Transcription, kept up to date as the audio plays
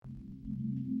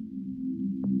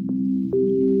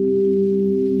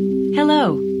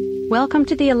Hello. Welcome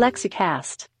to the Alexa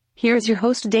Cast. Here's your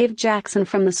host, Dave Jackson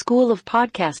from the School of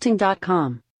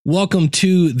Podcasting.com. Welcome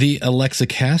to the Alexa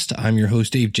Cast. I'm your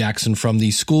host, Dave Jackson from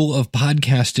the School of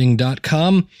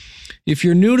Podcasting.com. If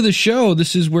you're new to the show,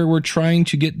 this is where we're trying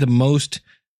to get the most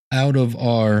out of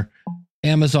our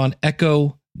Amazon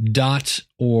Echo, Dot,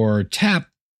 or Tap.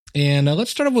 And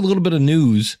let's start off with a little bit of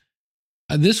news.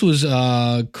 This was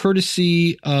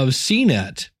courtesy of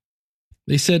CNET.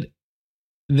 They said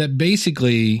that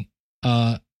basically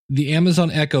the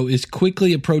Amazon Echo is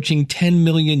quickly approaching 10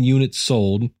 million units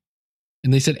sold.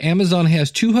 And they said Amazon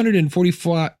has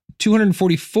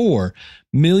 244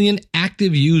 million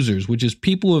active users, which is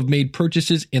people who have made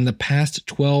purchases in the past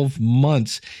 12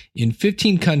 months in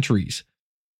 15 countries.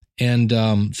 And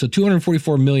so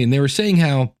 244 million. They were saying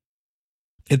how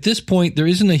at this point there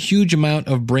isn't a huge amount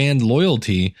of brand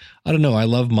loyalty. I don't know. I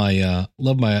love my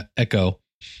Echo.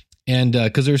 And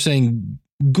because they're saying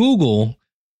Google,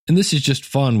 and this is just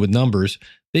fun with numbers,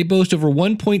 they boast over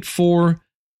 1.4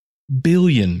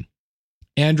 billion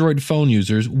Android phone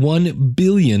users, 1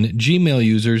 billion Gmail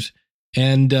users,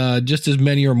 and just as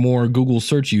many or more Google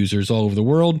search users all over the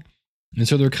world. And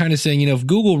so they're kind of saying, if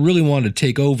Google really wanted to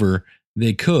take over,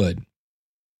 they could.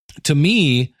 To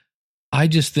me, I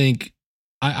just think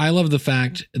I love the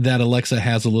fact that Alexa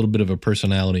has a little bit of a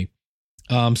personality.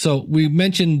 So we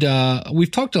mentioned,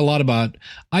 we've talked a lot about,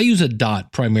 I use a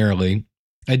Dot primarily.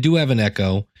 I do have an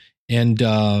Echo, and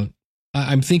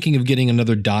I'm thinking of getting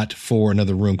another Dot for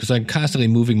another room because I'm constantly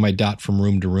moving my Dot from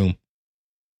room to room.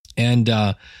 And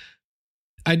I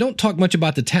don't talk much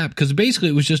about the Tap because basically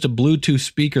it was just a Bluetooth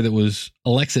speaker that was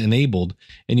Alexa enabled,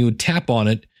 and you would tap on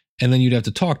it and then you'd have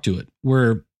to talk to it,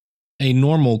 where a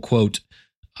normal, quote,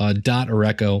 Dot or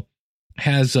Echo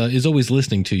is always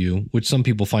listening to you, which some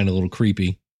people find a little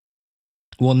creepy.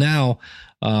 Well, now,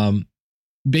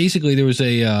 basically there was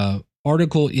a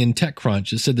article in TechCrunch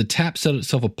that said the Tap set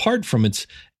itself apart from its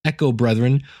Echo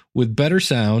brethren with better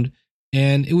sound.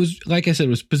 And it was, like I said, it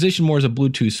was positioned more as a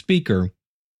Bluetooth speaker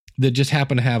that just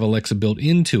happened to have Alexa built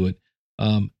into it.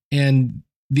 And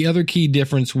the other key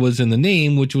difference was in the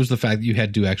name, which was the fact that you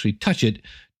had to actually touch it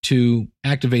to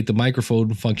activate the microphone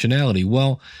functionality.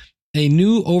 Well, a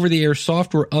new over-the-air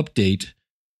software update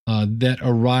that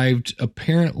arrived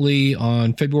apparently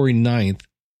on February 9th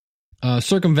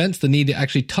circumvents the need to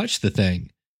actually touch the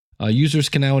thing. Users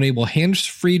can now enable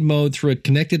hands-free mode through a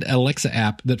connected Alexa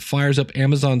app that fires up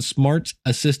Amazon's Smart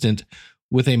Assistant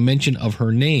with a mention of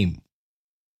her name.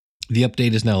 The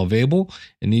update is now available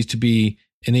and needs to be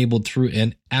enabled through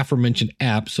an aforementioned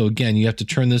app. So again, you have to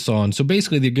turn this on. So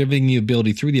basically, they're giving you the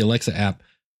ability through the Alexa app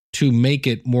to make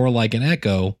it more like an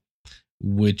Echo,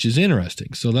 which is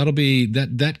interesting. So that'll be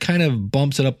that kind of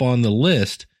bumps it up on the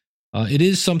list. It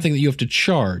is something that you have to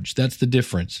charge. That's the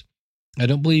difference. I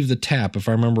don't believe the Tap, if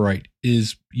I remember right,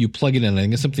 is you plug it in. I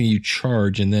think it's something you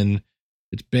charge and then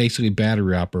it's basically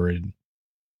battery operated.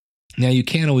 Now you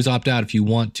can always opt out if you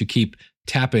want to keep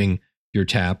tapping your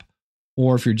Tap,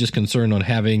 or if you're just concerned on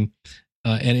having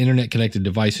an internet connected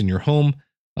device in your home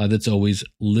that's always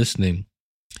listening.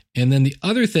 And then the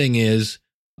other thing is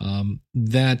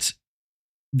that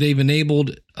they've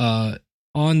enabled on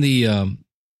this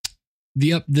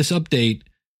update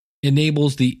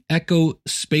enables the Echo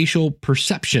Spatial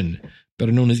Perception,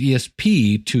 better known as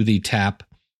ESP, to the Tap,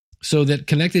 so that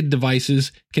connected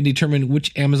devices can determine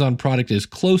which Amazon product is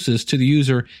closest to the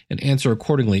user and answer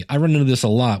accordingly. I run into this a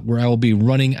lot where I will be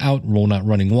walking out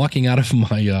of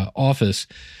my office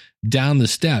down the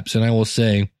steps, and I will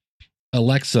say,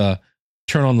 Alexa,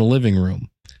 turn on the living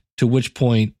room, to which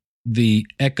point the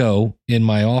Echo in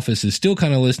my office is still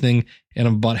kind of listening, and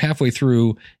I'm about halfway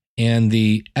through, and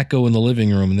the Echo in the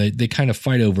living room, and they kind of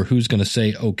fight over who's going to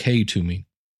say okay to me.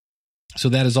 So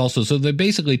that is also, so they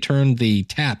basically turned the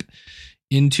Tap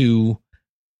into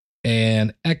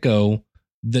an Echo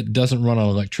that doesn't run on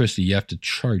electricity. You have to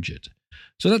charge it.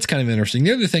 So that's kind of interesting.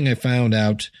 The other thing I found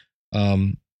out,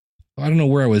 I don't know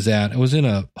where I was at. I was in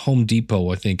a Home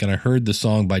Depot, I think, and I heard the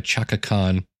song by Chaka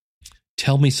Khan,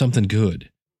 Tell Me Something Good.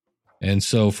 And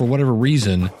so for whatever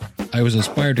reason, I was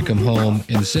inspired to come home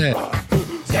and say,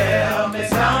 Tell me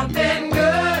something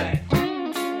good.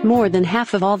 More than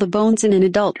half of all the bones in an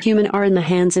adult human are in the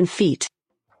hands and feet.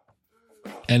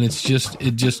 And it's just,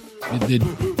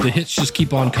 the hits just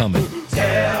keep on coming.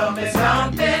 Tell me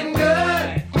something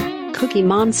good. Cookie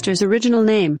Monster's original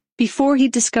name, before he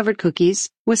discovered cookies,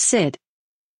 was Sid.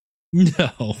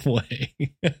 No way.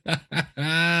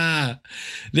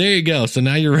 There you go. So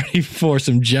now you're ready for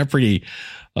some Jeopardy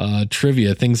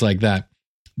trivia, things like that.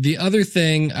 The other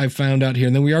thing I found out here,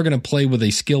 and then we are going to play with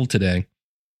a skill today,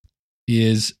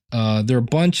 is there are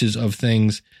bunches of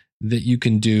things that you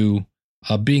can do,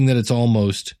 being that it's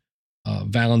almost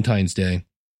Valentine's Day.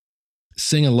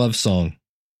 Sing a love song.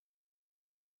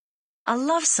 A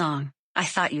love song. I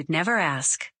thought you'd never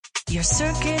ask. Your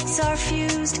circuits are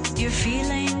fused, you're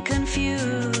feeling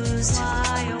confused.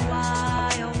 Why, oh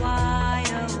why, oh why,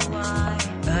 oh why?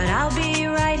 But I'll be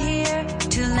right here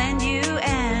to lend you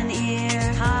an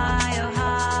ear. Hi, oh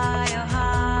hi, oh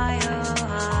hi, oh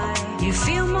hi. You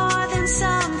feel more than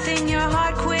something, your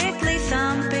heart quickly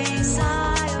thumping.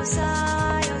 Sigh, oh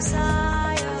sigh, oh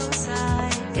sigh, oh sigh.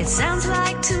 It sounds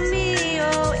like to me,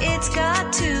 oh it's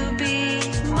got to be.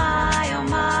 My, oh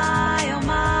my, oh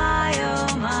my,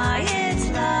 oh my, it's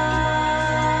love.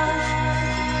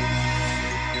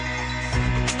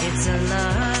 It's a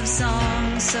love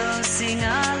song, so sing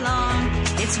along.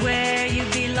 It's where you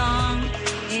belong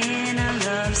in a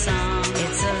love song.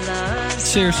 It's a love song.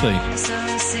 Seriously.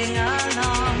 So sing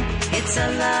along. It's a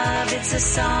love, it's a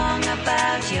song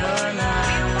about your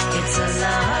love. It's a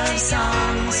love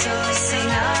song, so sing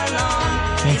along.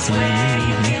 It's where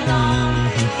you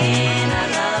belong in a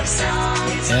love song.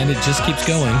 And it just keeps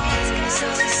going. So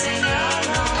sing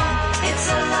along. It's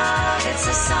a love, it's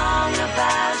a song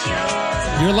about your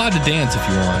love. You're allowed to dance if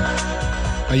you want.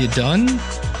 Are you done?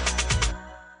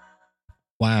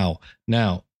 Wow.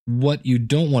 Now, what you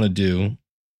don't want to do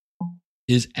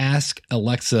is ask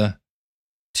Alexa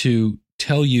to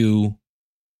tell you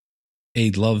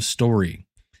a love story.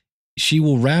 She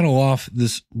will rattle off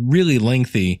this really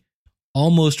lengthy,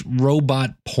 almost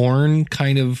robot porn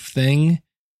kind of thing.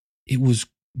 It was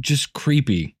just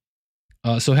creepy.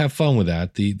 So have fun with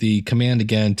that. The command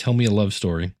again, tell me a love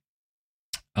story.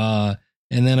 And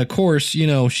then, of course, you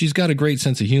know, she's got a great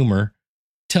sense of humor.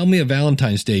 Tell me a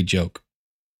Valentine's Day joke.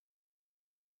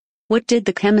 What did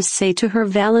the chemist say to her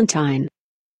Valentine?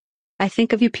 I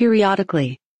think of you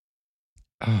periodically.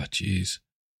 Oh, geez.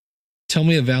 Tell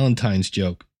me a Valentine's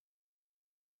joke.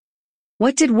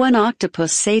 What did one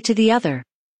octopus say to the other?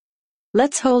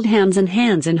 Let's hold hands and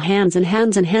hands and hands and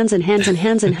hands and hands and hands and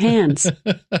hands and hands.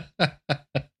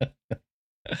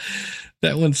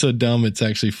 That one's so dumb, it's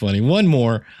actually funny. One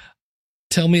more.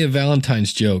 Tell me a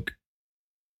Valentine's joke.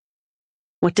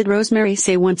 What did Rosemary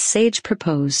say once Sage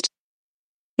proposed?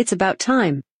 It's about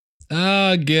time.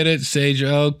 Ah, get it, Sage.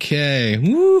 Okay.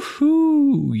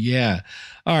 Woohoo. Yeah.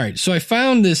 All right. So I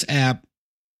found this app.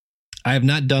 I have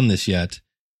not done this yet.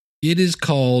 It is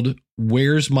called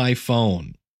Where's My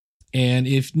Phone? And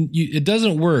if you, it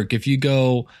doesn't work, if you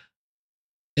go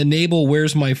enable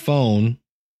Where's My Phone.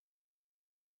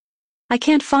 I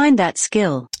can't find that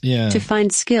skill. Yeah. To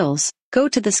find skills, go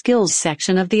to the skills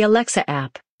section of the Alexa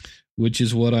app. Which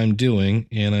is what I'm doing.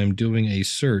 And I'm doing a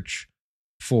search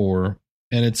for,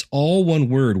 and it's all one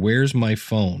word, Where's My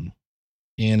Phone?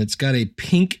 And it's got a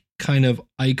pink kind of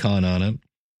icon on it.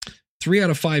 3 out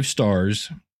of 5 stars.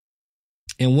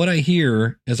 And what I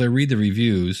hear as I read the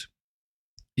reviews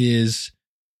is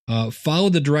follow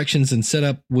the directions and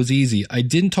setup was easy. I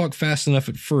didn't talk fast enough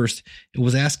at first. It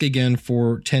was ask again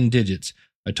for 10 digits.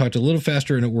 I talked a little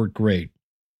faster and it worked great.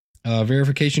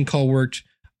 Verification call worked.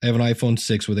 I have an iPhone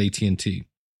 6 with AT&T.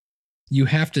 You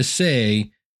have to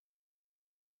say,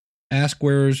 ask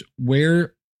where's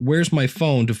my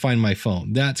phone to find my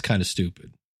phone. That's kind of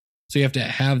stupid. So you have to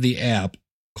have the app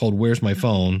called Where's My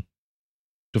Phone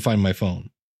to find my phone.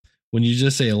 When you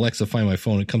just say, Alexa, find my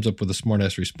phone, it comes up with a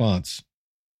smartass response.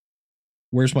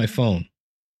 Where's my phone?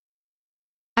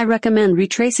 I recommend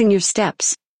retracing your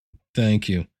steps. Thank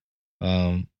you.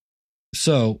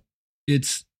 So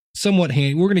it's somewhat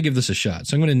handy. We're going to give this a shot.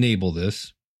 So I'm going to enable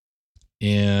this.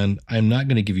 And I'm not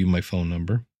going to give you my phone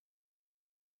number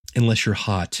unless you're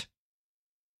hot.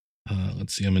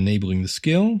 Let's see. I'm enabling the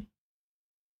skill.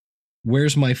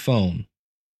 Where's my phone?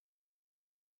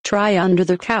 Try under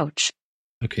the couch.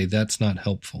 Okay, that's not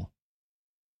helpful.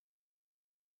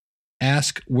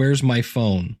 Ask, where's my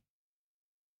phone?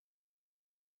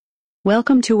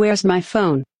 Welcome to Where's My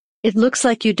Phone? It looks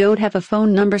like you don't have a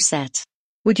phone number set.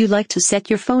 Would you like to set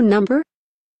your phone number?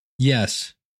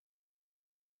 Yes.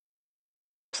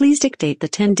 Please dictate the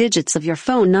 10 digits of your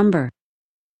phone number.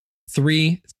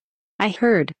 3. I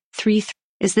heard 3.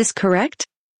 Is this correct?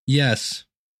 Yes.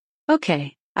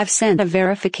 Okay, I've sent a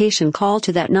verification call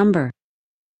to that number.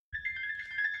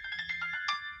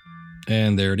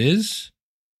 And there it is.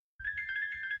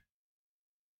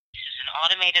 This is an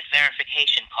automated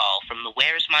verification call from the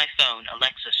Where's My Phone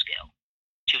Alexa skill.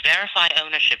 To verify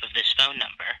ownership of this phone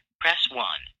number, press 1.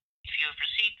 If you have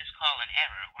received this call in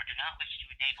error or do not wish to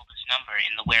enable this number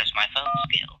in the Where's My Phone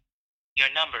skill,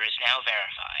 your number is now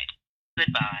verified.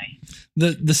 Goodbye.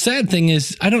 The sad thing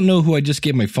is, I don't know who I just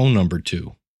gave my phone number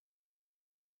to.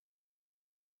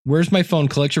 Where's My Phone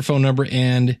collects your phone number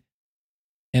and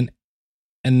an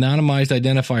anonymized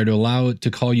identifier to allow it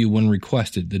to call you when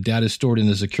requested. The data is stored in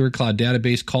a secure cloud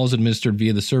database. Calls administered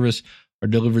via the service are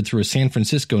delivered through a San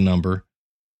Francisco number.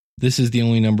 This is the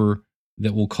only number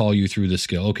that will call you through the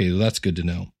skill. Okay, that's good to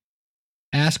know.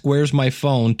 Ask Where's My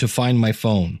Phone to find my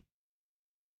phone.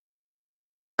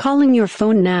 Calling your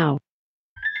phone now.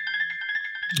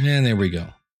 And there we go.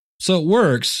 So it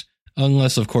works,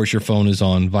 unless, of course, your phone is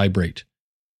on vibrate.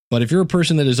 But if you're a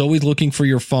person that is always looking for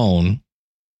your phone,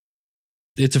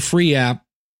 it's a free app,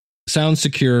 sounds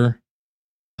secure.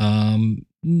 And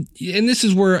this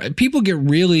is where people get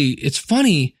really, it's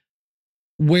funny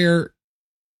where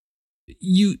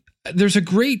there's a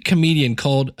great comedian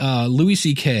called Louis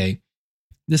C.K.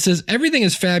 that says everything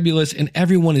is fabulous and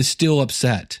everyone is still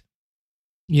upset.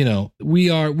 You know, we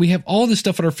have all this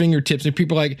stuff at our fingertips and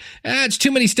people are like, it's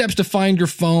too many steps to find your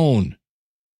phone.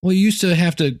 Well, you used to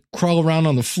have to crawl around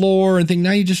on the floor and think,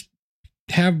 now you just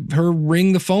have her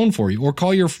ring the phone for you or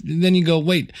call then you go,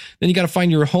 wait, then you got to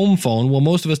find your home phone. Well,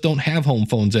 most of us don't have home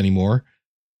phones anymore,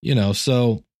 you know,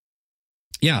 so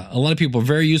yeah, a lot of people are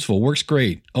very useful. Works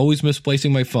great. Always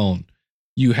misplacing my phone.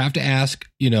 You have to ask,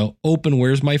 you know, open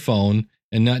Where's My Phone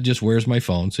and not just Where's My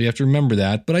Phone. So you have to remember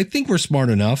that, but I think we're smart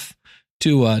enough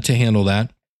to handle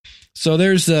that. So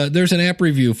there's an app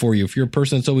review for you. If you're a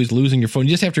person that's always losing your phone,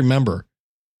 you just have to remember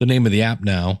the name of the app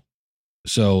now.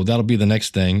 So that'll be the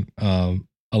next thing.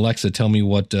 Alexa, tell me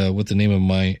what the name of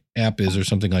my app is or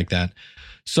something like that.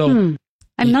 So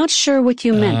I'm not sure what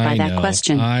you meant by that know,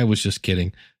 question. I was just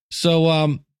kidding.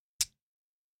 So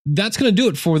that's going to do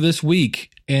it for this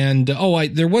week. And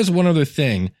there was one other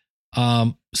thing.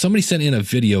 Somebody sent in a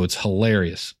video. It's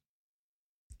hilarious.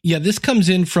 Yeah, this comes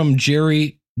in from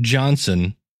Jerry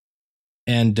Johnson.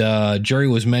 And Jerry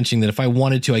was mentioning that if I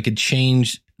wanted to, I could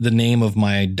change the name of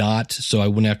my dot so I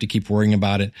wouldn't have to keep worrying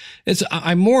about it.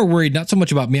 I'm more worried, not so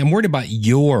much about me. I'm worried about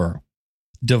your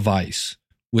device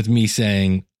with me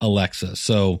saying Alexa.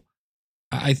 So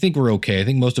I think we're okay. I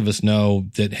think most of us know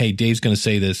that, hey, Dave's going to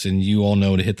say this and you all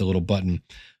know to hit the little button.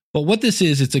 But what this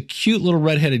is, it's a cute little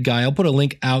redheaded guy. I'll put a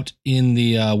link out in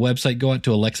the website. Go out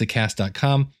to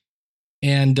alexacast.com.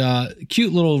 And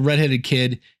cute little redheaded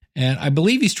kid. And I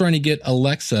believe he's trying to get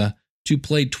Alexa to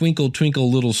play Twinkle,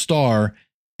 Twinkle, Little Star.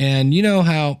 And you know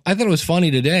how I thought it was funny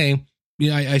today. You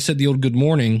know, I said the old good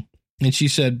morning and she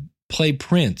said, play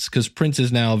Prince, because Prince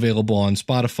is now available on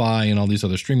Spotify and all these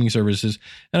other streaming services.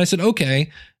 And I said,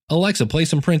 okay, Alexa, play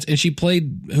some Prince. And she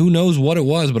played who knows what it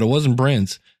was, but it wasn't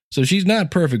Prince. So she's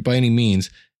not perfect by any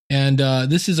means. And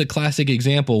this is a classic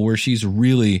example where she's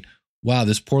really, wow,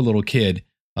 this poor little kid.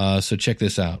 So check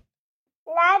this out.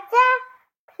 Alexa,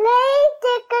 play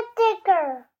Dicker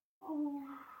Dicker.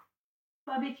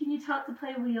 Bobby, can you talk to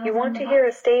play Wheels? You want to hear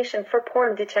a station for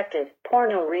porn detective,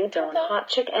 porno ringtone, hot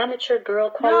chick, amateur girl,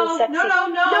 calling sexy. No.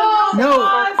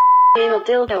 Anal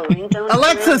dildo ringtone.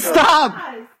 Alexa, stop!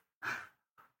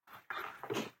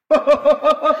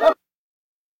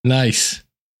 Nice.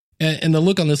 And the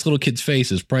look on this little kid's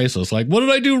face is priceless. Like, what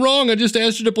did I do wrong? I just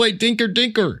asked her to play Dinker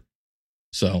Dinker.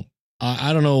 So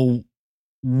I don't know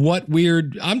what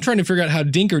weird. I'm trying to figure out how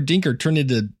Dinker Dinker turned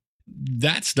into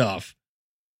that stuff.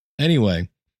 Anyway,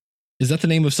 is that the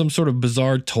name of some sort of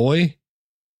bizarre toy?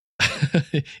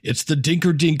 It's the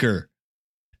Dinker Dinker.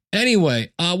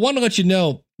 Anyway, I want to let you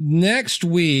know next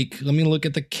week, let me look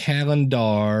at the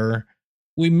calendar.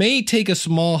 We may take a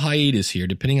small hiatus here,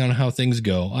 depending on how things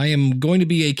go. I am going to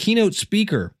be a keynote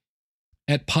speaker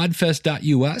at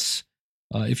podfest.us.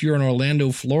 If you're in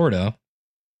Orlando, Florida,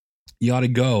 you ought to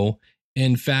go.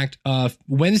 In fact,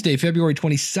 Wednesday, February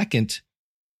 22nd,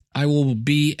 I will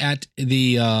be at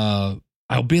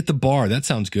I'll be at the bar. That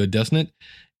sounds good, doesn't it?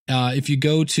 If you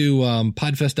go to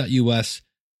podfest.us,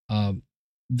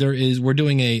 we're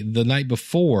doing the night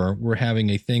before, we're having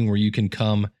a thing where you can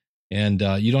come and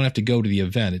you don't have to go to the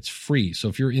event. It's free. So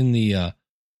if you're in the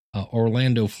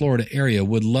Orlando, Florida area,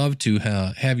 would love to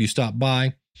have you stop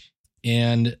by.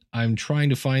 And I'm trying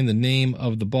to find the name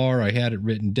of the bar. I had it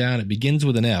written down. It begins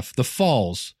with an F. The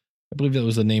Falls. I believe that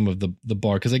was the name of the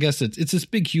bar, because I guess it's this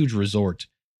big, huge resort.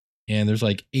 And there's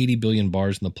like 80 billion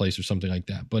bars in the place or something like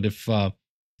that. But if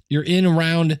you're in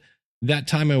around that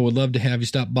time, I would love to have you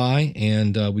stop by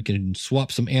and we can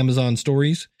swap some Amazon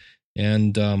stories.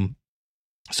 And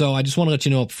so I just want to let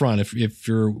you know up front, if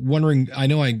you're wondering, I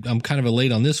know I'm kind of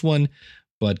late on this one,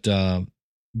 but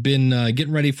been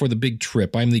getting ready for the big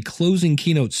trip. I'm the closing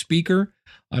keynote speaker.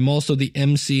 I'm also the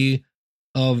MC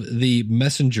of The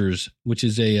Messengers, which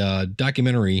is a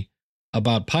documentary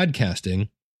about podcasting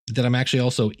that I'm actually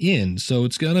also in. So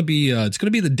it's gonna be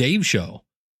the Dave Show.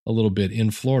 a little bit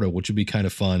in Florida, which would be kind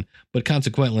of fun. But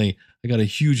consequently, I got a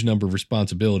huge number of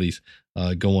responsibilities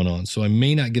going on. So I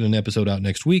may not get an episode out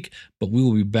next week, but we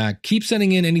will be back. Keep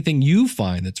sending in anything you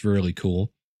find that's really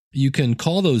cool. You can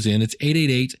call those in. It's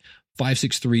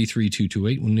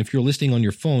 888-563-3228. And if you're listening on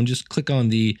your phone, just click on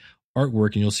the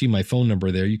artwork and you'll see my phone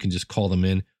number there. You can just call them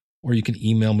in, or you can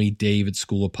email me,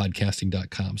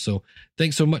 dave@schoolofpodcasting.com. So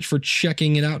thanks so much for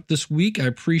checking it out this week. I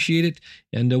appreciate it.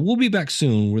 And we'll be back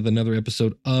soon with another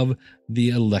episode of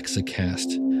the Alexa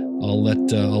Cast. I'll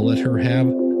let her have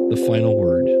the final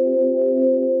word.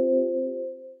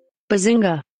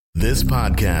 Bazinga. This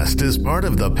podcast is part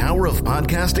of the Power of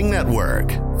Podcasting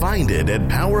Network. Find it at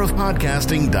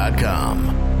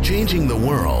powerofpodcasting.com. Changing the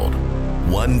world,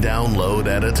 one download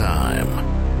at a time.